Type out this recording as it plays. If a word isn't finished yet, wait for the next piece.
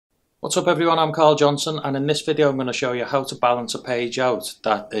What's up everyone, I'm Carl Johnson, and in this video I'm going to show you how to balance a page out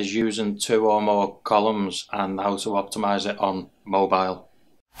that is using 2 or more columns and how to optimize it on mobile.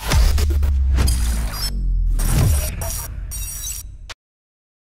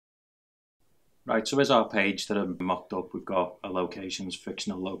 Right, so here's our page that I've mocked up. We've got a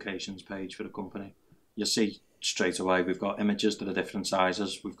fictional locations page for the company. You'll see straight away we've got images that are different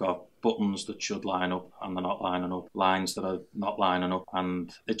sizes, we've got buttons that should line up and they're not lining up, lines that are not lining up,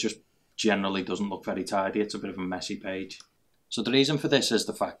 and it just generally doesn't look very tidy. It's a bit of a messy page. So the reason for this is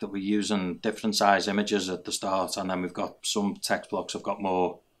the fact that we're using different size images at the start, and then we've got some text blocks have got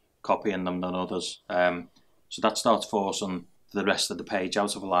more copy in them than others. So that starts forcing the rest of the page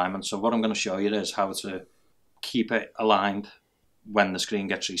out of alignment. So what I'm going to show you is how to keep it aligned when the screen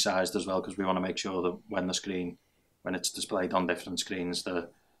gets resized as well, because we want to make sure that when it's displayed on different screens, that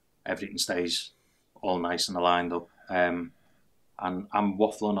everything stays all nice and aligned up. And I'm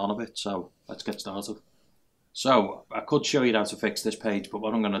waffling on a bit, so let's get started. So I could show you how to fix this page, but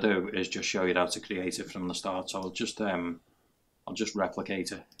what I'm going to do is just show you how to create it from the start. So I'll just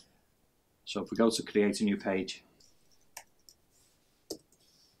replicate it. So if we go to create a new page,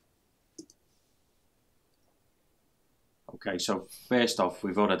 okay, so first off,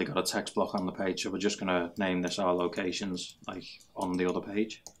 we've already got a text block on the page, so we're just going to name this our locations, like on the other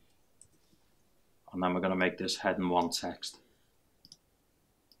page. And then we're going to make this heading 1 text.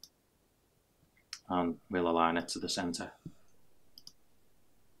 And we'll align it to the center.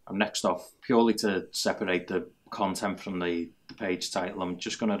 And next off, purely to separate the content from the page title, I'm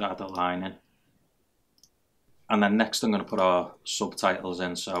just going to add a line in. And then next I'm going to put our subtitles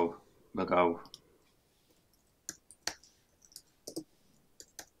in, so we'll go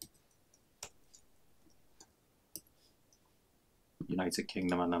United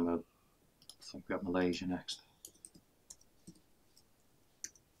Kingdom, and then I think we have Malaysia next.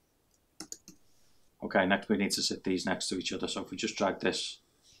 Okay, next we need to sit these next to each other. So if we just drag this,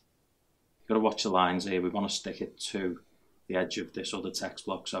 you've got to watch the lines here. We want to stick it to the edge of this other text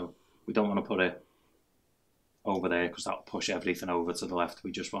block. So we don't want to put it over there because that'll push everything over to the left.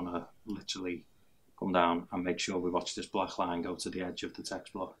 We just want to literally come down and make sure we watch this black line go to the edge of the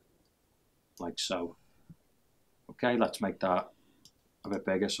text block, like so. Okay, let's make that a bit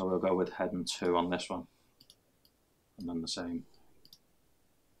bigger. So we'll go with heading 2 on this one, and then the same.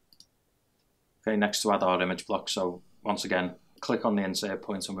 Okay, next to add our image block, so once again, click on the insert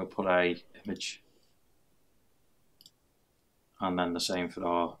point and we'll put a image. And then the same for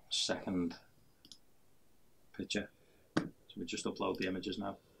our second picture. So we just upload the images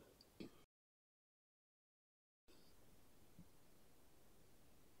now.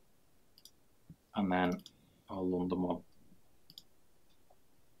 And then our London one.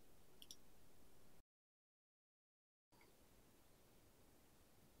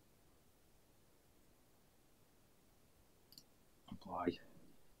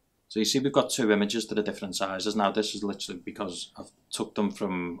 So you see we've got 2 images that are different sizes. Now this is literally because I've took them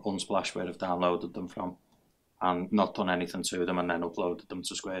from Unsplash, where I've downloaded them from, and not done anything to them and then uploaded them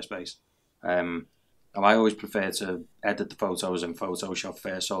to Squarespace. Now I always prefer to edit the photos in Photoshop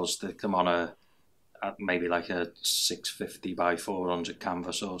first, so I'll stick them on maybe like a 650 by 400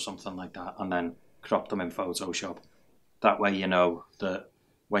 canvas or something like that, and then crop them in Photoshop. That way you know that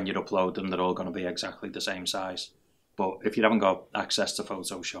when you upload them they're all going to be exactly the same size. But if you haven't got access to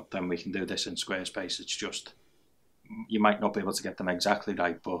Photoshop, then we can do this in Squarespace. It's just, you might not be able to get them exactly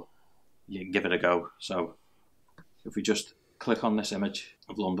right, but you can give it a go. So if we just click on this image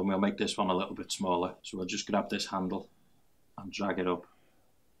of London, we'll make this one a little bit smaller. So we'll just grab this handle and drag it up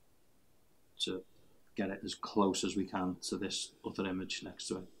to get it as close as we can to this other image next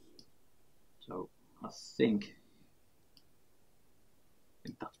to it. So I think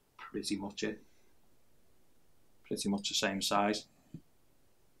that's pretty much it. Pretty much the same size.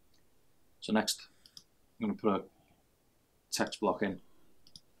 So next I'm going to put a text block in,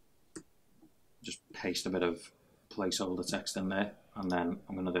 just paste a bit of placeholder text in there, and then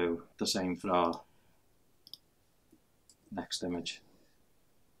I'm going to do the same for our next image.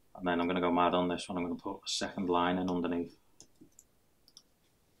 And then I'm going to go mad on this one. I'm going to put a second line in underneath.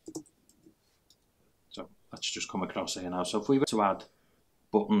 So let's just come across here now. So if we were to add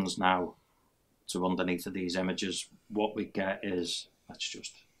buttons now to underneath of these images, what we get is, let's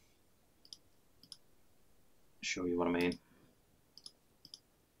just show you what I mean.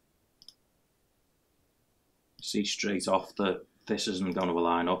 See straight off that this isn't going to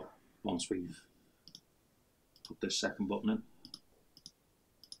align up once we've put this second button in.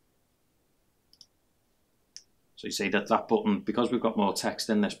 So you see that button, because we've got more text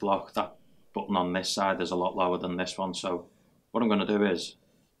in this block, that button on this side is a lot lower than this one. So what I'm going to do is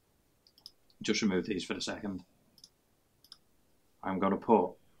just remove these for a second. I'm going to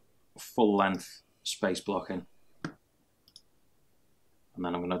put full length space block in, and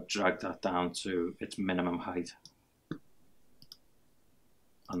then I'm going to drag that down to its minimum height,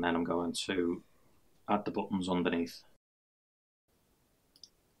 and then I'm going to add the buttons underneath.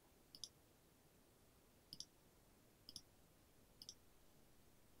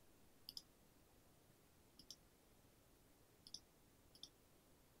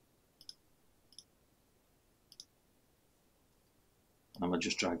 And we'll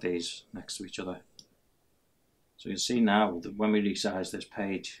just drag these next to each other. So you see now that when we resize this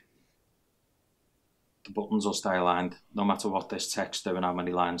page, the buttons will stay aligned no matter what this text does and how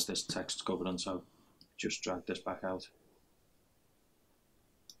many lines this text is covering. So just drag this back out.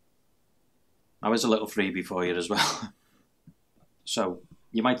 Now there's a little freebie for you as well. So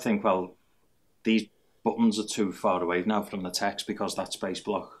you might think, well, these buttons are too far away now from the text because that space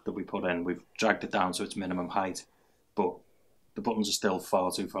block that we put in, we've dragged it down to its minimum height, but the buttons are still far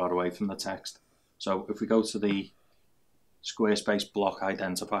too far away from the text. So if we go to the Squarespace block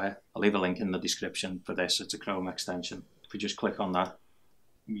identifier, I'll leave a link in the description for this, it's a Chrome extension. If we just click on that,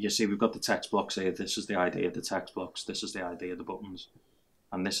 you see we've got the text blocks here. This is the ID of the text blocks, this is the ID of the buttons,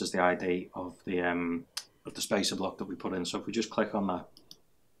 and this is the ID of the spacer block that we put in. So if we just click on that,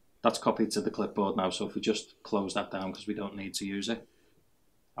 that's copied to the clipboard now. So if we just close that down because we don't need to use it,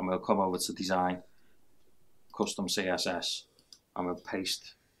 and we'll come over to design, custom CSS, and we'll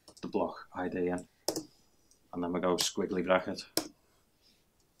paste the block ID in, and then we'll go squiggly bracket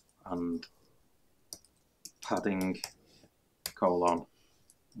and padding colon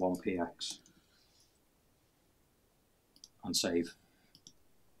 1px and save.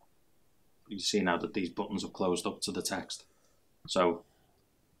 You see now that these buttons have closed up to the text. So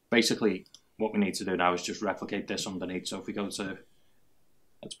basically what we need to do now is just replicate this underneath. So if we go to,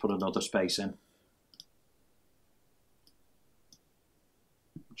 let's put another space in,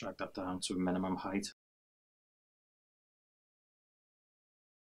 drag that down to a minimum height.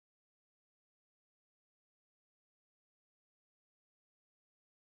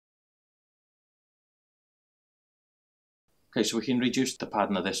 Okay, so we can reduce the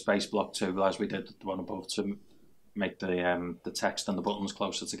padding of this space block too, as we did the one above, to make the text and the buttons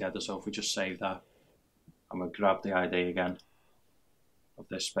closer together. So if we just save that, and we'll grab the ID again of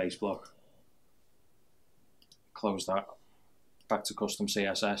this space block, close that, back to custom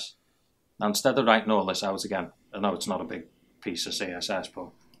CSS. Now instead of writing all this out again, I know it's not a big piece of CSS, but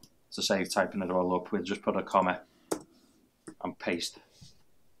to save typing it all up, we'll just put a comma and paste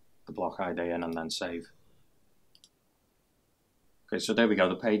the block ID in and then save. Okay, so there we go,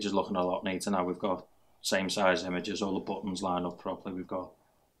 the page is looking a lot neater now. We've got same size images, all the buttons line up properly, we've got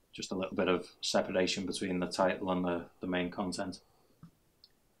just a little bit of separation between the title and the main content.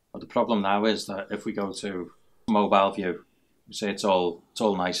 But the problem now is that if we go to mobile view, you see it's all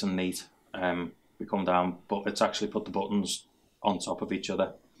nice and neat. We come down, but it's actually put the buttons on top of each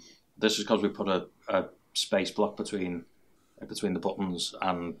other. This is because we put a space block between the buttons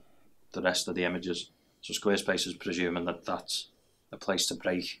and the rest of the images. So Squarespace is presuming that that's a place to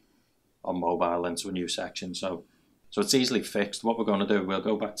break on mobile into a new section. So it's easily fixed. What we're going to do, we'll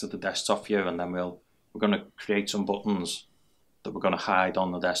go back to the desktop view, and then we're going to create some buttons that we're going to hide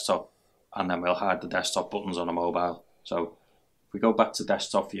on the desktop, and then we'll hide the desktop buttons on a mobile. So if we go back to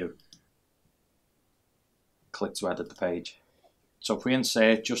desktop view, click to edit the page. So if we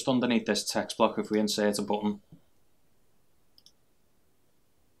insert, just underneath this text block, if we insert a button,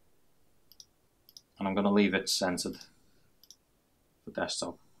 and I'm going to leave it centered for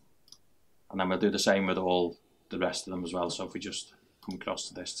desktop, and then we'll do the same with all the rest of them as well. So if we just come across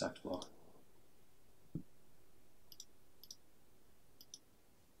to this text block,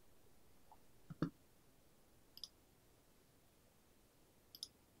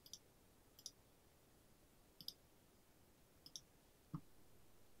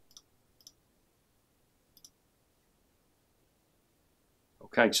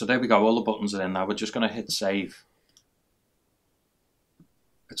 okay, so there we go, all the buttons are in now. We're just going to hit save.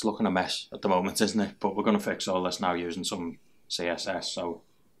 It's looking a mess at the moment, isn't it? But we're going to fix all this now using some CSS. So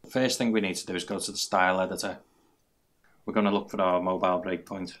the first thing we need to do is go to the style editor. We're going to look for our mobile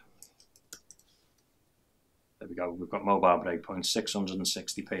breakpoint. There we go, we've got mobile breakpoint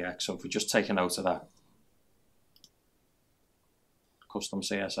 660px. So if we just take a note of that, custom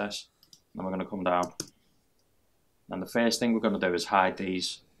CSS, then we're going to come down. And the first thing we're going to do is hide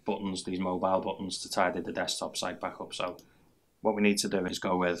these buttons, these mobile buttons, to tidy the desktop side back up. So what we need to do is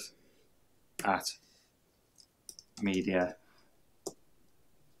go with @media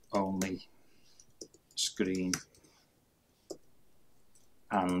only screen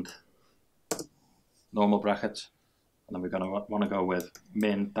and normal bracket, and then we're going to want to go with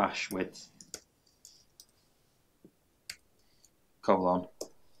min dash width colon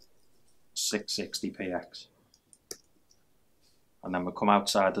 660px, and then we'll come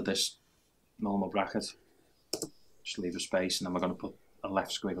outside of this normal bracket, just leave a space, and then we're going to put a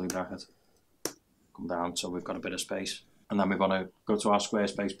left squiggly bracket, come down so we've got a bit of space, and then we want to go to our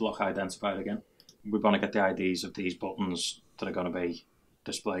Squarespace block identifier again. We want to get the IDs of these buttons that are going to be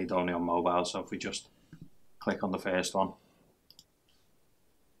displayed only on mobile, so if we just click on the first one,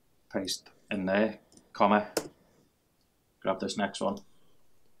 paste in there, comma, grab this next one,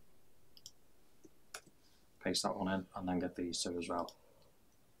 paste that one in, and then get these two as well.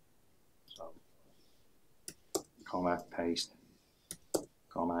 So, comma, paste,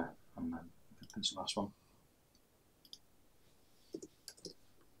 comma, and then get this last one.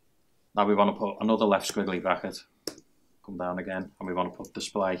 Now we want to put another left squiggly bracket, come down again, and we want to put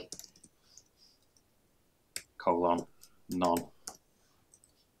display colon none.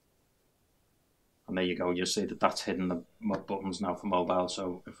 And there you go, you'll see that that's hidden the buttons now for mobile.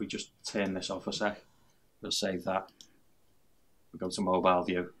 So if we just turn this off a sec, we'll save that. We go to mobile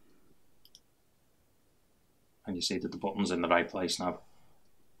view, and you see that the button's in the right place now.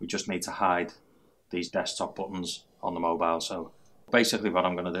 We just need to hide these desktop buttons on the mobile. So basically what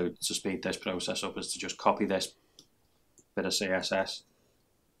I'm going to do to speed this process up is to just copy this bit of CSS.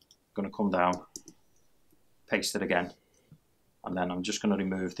 I'm going to come down, paste it again, and then I'm just going to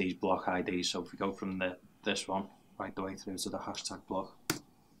remove these block IDs. So if we go from this one right the way through to the hashtag block,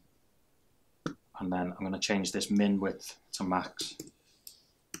 and then I'm going to change this min width to max,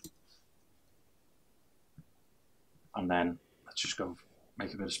 and then let's just go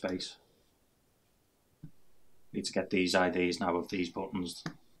make a bit of space. Need to get these IDs now of these buttons.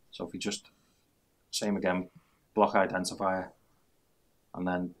 So if we just, same again, block identifier, and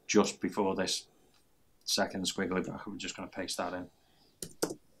then just before this second squiggly bracket, we're just going to paste that in,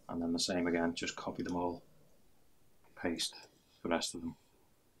 and then the same again, just copy them all, paste the rest of them.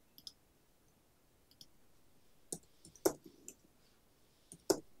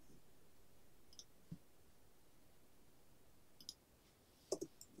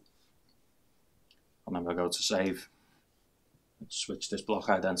 And then we'll go to save, switch this block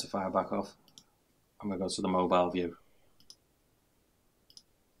identifier back off, and we'll go to the mobile view.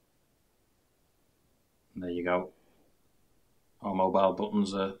 And there you go. Our mobile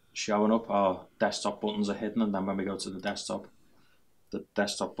buttons are showing up, our desktop buttons are hidden, and then when we go to the desktop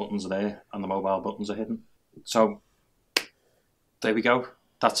buttons are there and the mobile buttons are hidden. So there we go.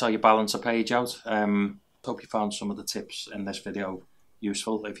 That's how you balance a page out. Hope you found some of the tips in this video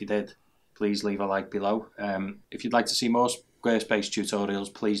useful. If you did, please leave a like below. If you'd like to see more Squarespace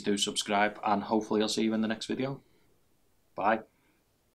tutorials, please do subscribe, and hopefully I'll see you in the next video. Bye.